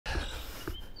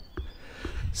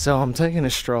So I'm taking a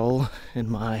stroll in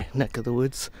my neck of the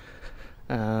woods.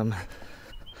 This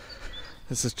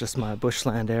is just my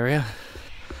bushland area,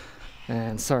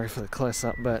 and sorry for the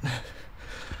close-up, but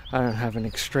I don't have an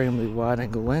extremely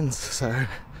wide-angle lens, so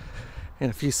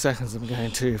in a few seconds I'm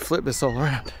going to flip this all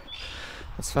around.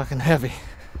 It's fucking heavy.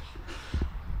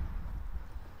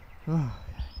 Oh.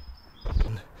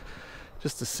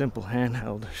 Just a simple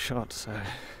handheld shot, so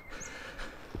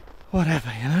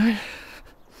whatever, you know?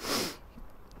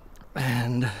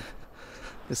 And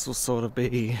this will sort of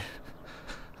be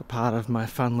a part of my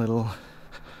fun little,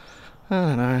 I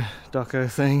don't know, doco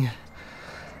thing.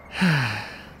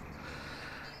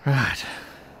 Right.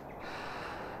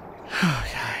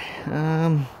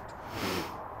 Okay.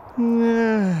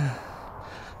 Yeah.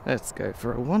 Let's go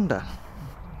for a wander.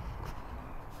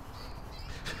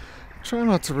 Try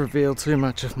not to reveal too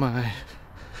much of my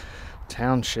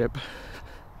township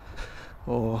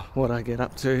or what I get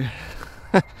up to.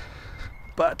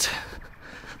 But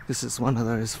this is one of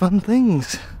those fun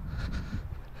things.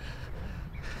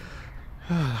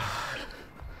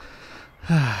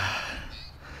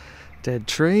 Dead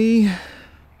tree.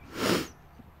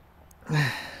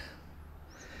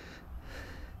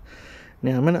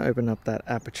 Now I'm going to open up that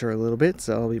aperture a little bit,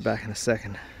 so I'll be back in a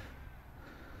second.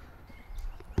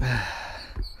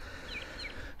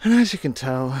 And as you can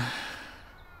tell,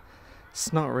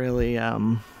 it's not really,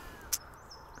 hang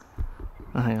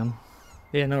on.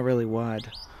 Yeah, not really wide,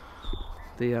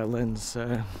 the lens,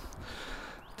 so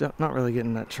not really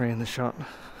getting that tree in the shot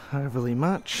overly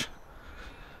much.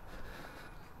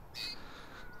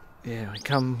 Yeah, we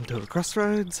come to a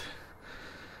crossroads.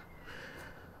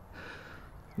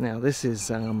 Now this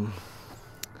is,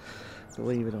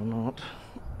 believe it or not,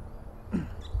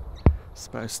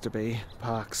 supposed to be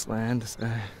parks land, so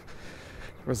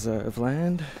reserve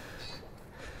land.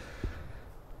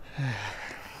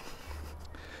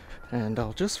 And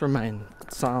I'll just remain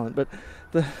silent, but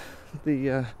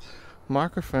the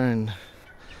microphone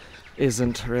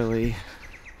isn't really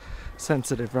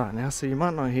sensitive right now, so you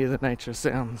might not hear the nature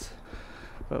sounds,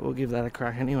 but we'll give that a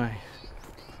crack anyway.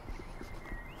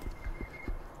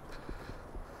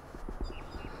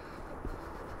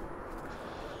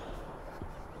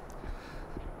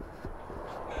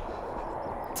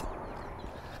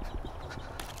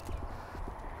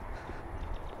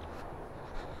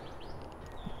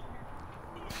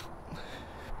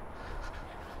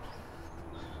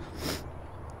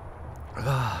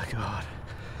 Oh God.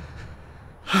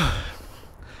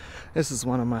 This is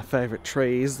one of my favorite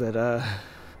trees that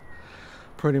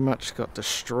pretty much got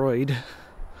destroyed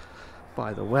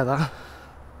by the weather.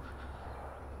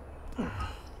 And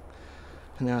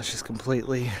now she's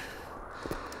completely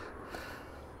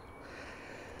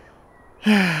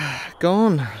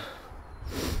gone,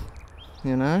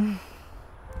 you know?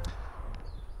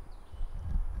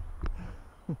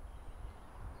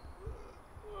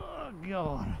 Oh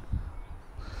God.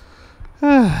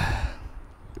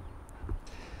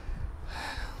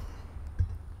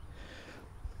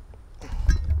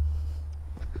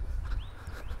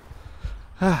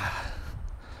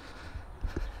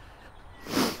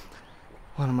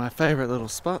 One of my favorite little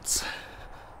spots.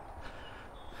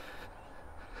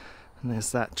 And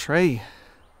there's that tree.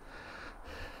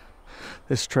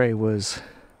 This tree was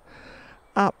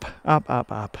up, up,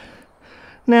 up, up.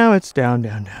 Now it's down,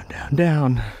 down, down, down,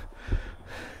 down.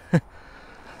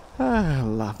 Ah,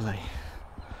 lovely.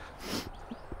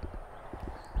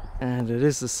 And it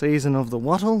is the season of the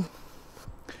wattle.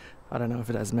 I don't know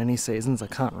if it has many seasons, I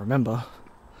can't remember.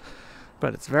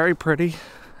 But it's very pretty,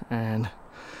 and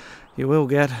you will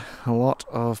get a lot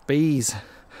of bees,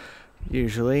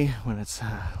 usually when it's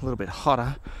a little bit hotter,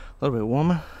 a little bit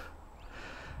warmer.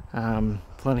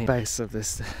 Plenty of base of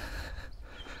this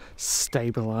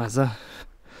stabilizer.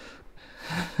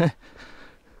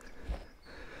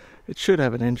 It should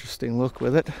have an interesting look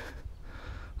with it,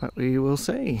 but we will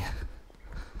see.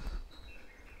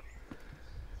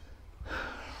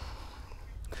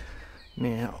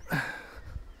 Now,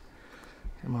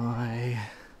 am I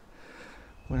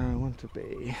where I want to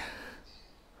be?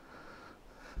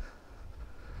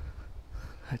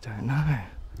 I don't know.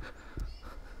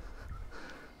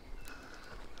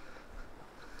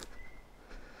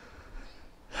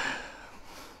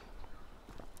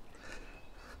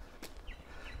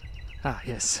 Ah,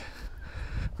 yes.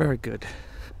 Very good.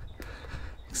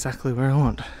 Exactly where I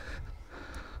want.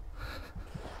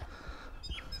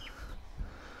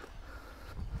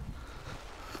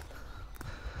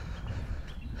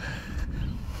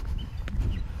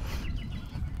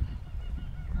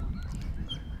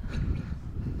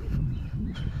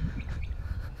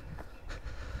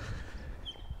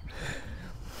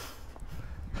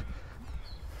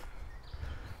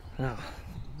 Now,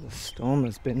 the storm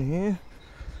has been here,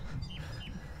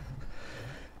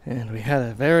 and we had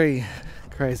a very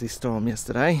crazy storm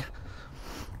yesterday.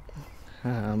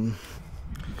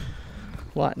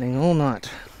 Lightning all night,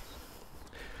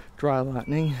 dry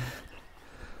lightning.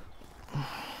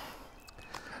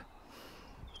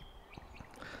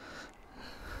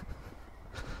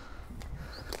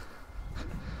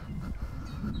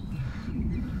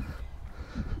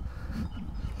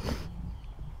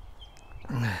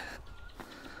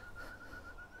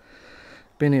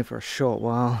 Been here for a short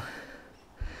while,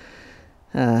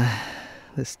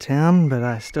 this town, but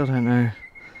I still don't know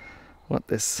what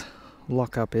this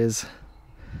lockup is.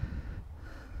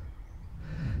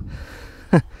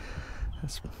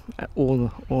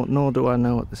 Nor do I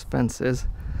know what this fence is,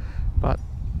 but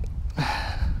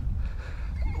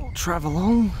we'll travel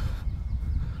along.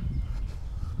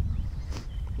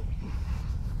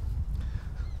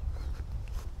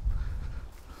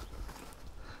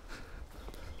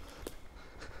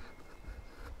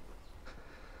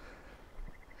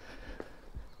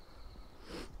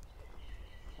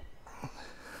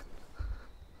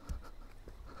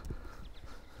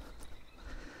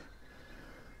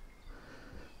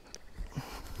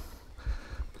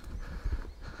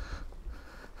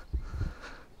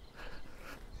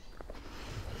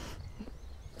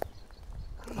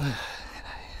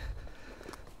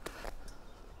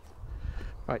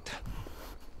 Right.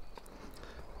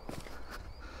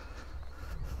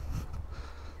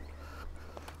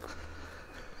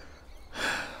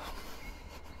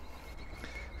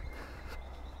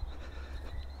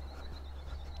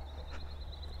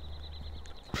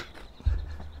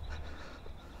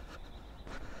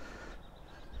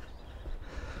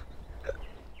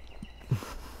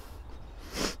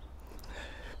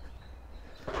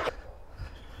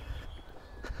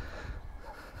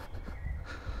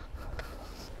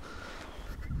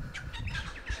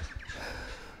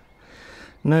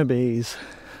 No bees.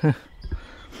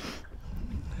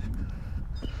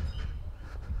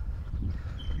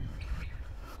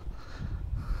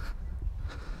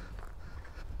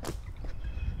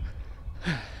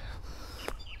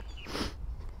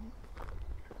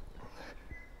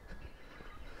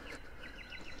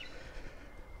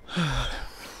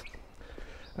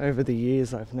 Over the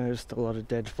years I've noticed a lot of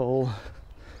deadfall.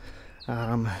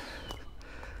 A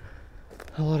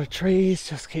lot of trees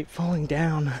just keep falling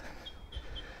down,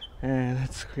 and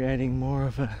it's creating more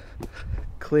of a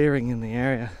clearing in the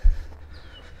area,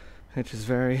 which is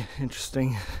very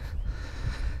interesting.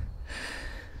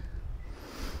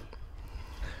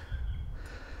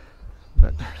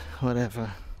 But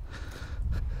whatever.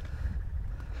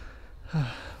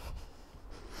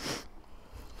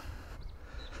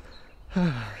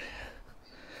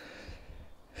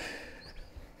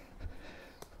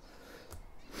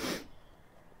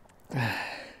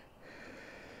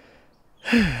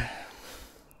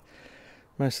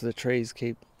 Most of the trees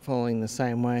keep falling the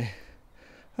same way.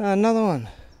 Another one.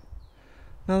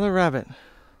 Another rabbit.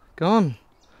 Gone.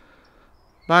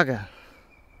 Bugger.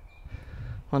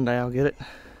 One day I'll get it.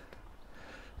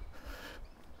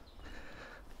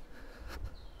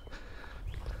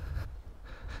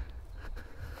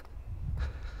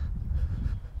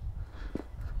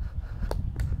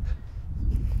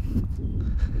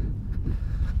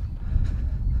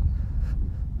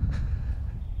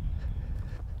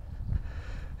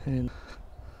 And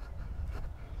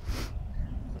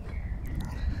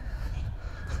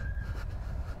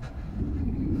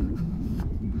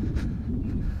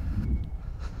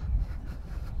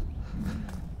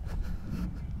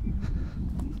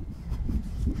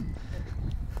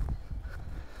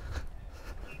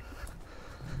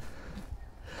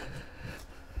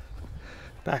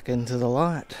back into the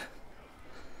light.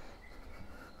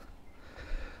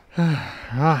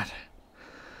 Right.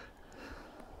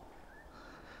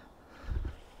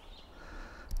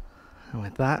 And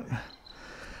with that,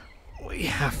 we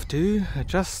have to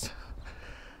adjust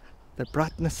the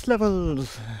brightness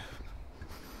levels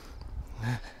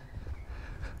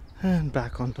and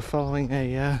back onto following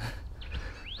a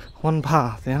one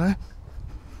path, you know.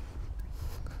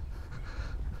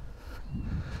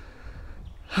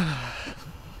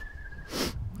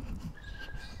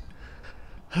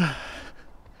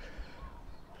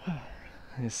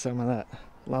 Here's some of that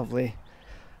lovely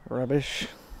rubbish.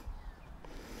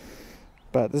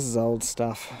 But this is old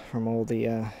stuff from all the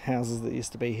houses that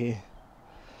used to be here.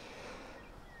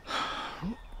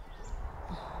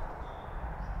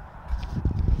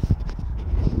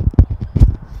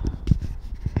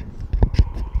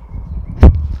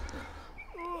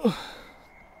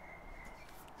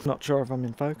 Not sure if I'm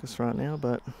in focus right now,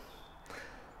 but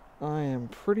I am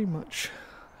pretty much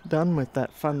done with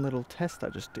that fun little test I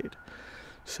just did.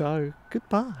 So,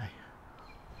 goodbye.